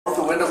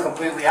window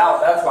completely out.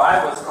 That's why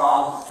I was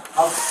called.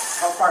 How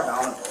far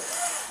down is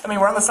it? I mean,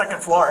 we're on the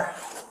second floor.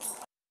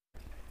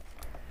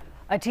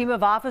 A team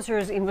of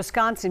officers in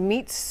Wisconsin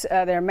meets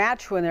their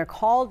match when they're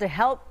called to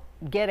help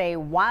get a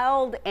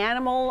wild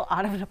animal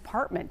out of an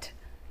apartment.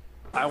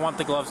 I want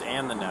the gloves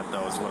and the net,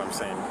 though, is what I'm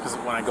saying. Because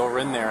when I go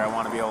in there, I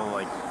want to be able to,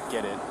 like,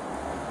 get it.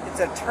 It's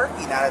a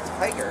turkey, not a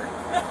tiger.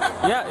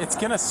 Yeah, it's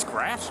gonna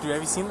scratch,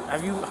 dude.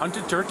 Have you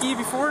hunted turkey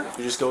before?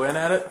 You just go in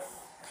at it?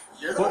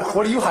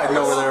 What are you hiding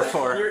over there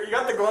for? You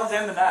got the gloves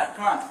and the net.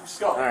 Come on, let's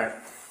go. All right.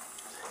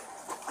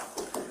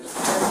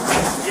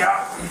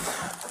 Yeah.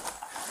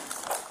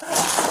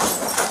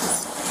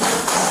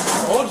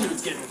 I told you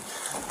it's getting...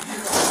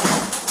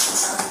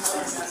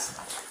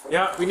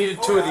 Yeah, we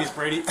needed 2 of these,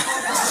 Brady. Oh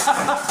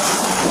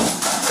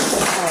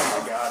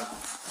my God.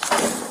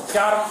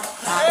 Got him.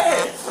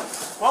 Hey,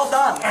 well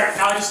done. All right,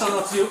 now I just don't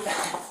know what to do.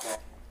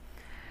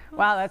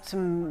 Wow, that's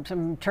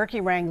some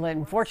turkey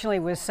wrangling. Fortunately,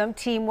 with some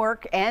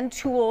teamwork and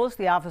tools,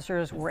 the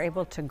officers were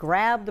able to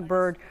grab the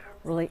bird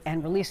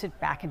and release it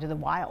back into the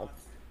wild.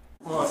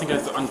 Well, I think I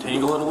have to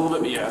untangle it a little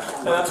bit, but yeah.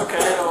 No, that's okay.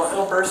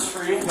 It'll burst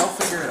free. I'll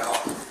figure it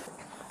out.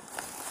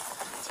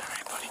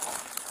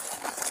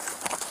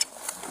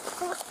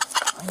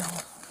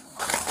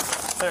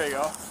 There you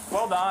go.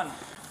 Well done.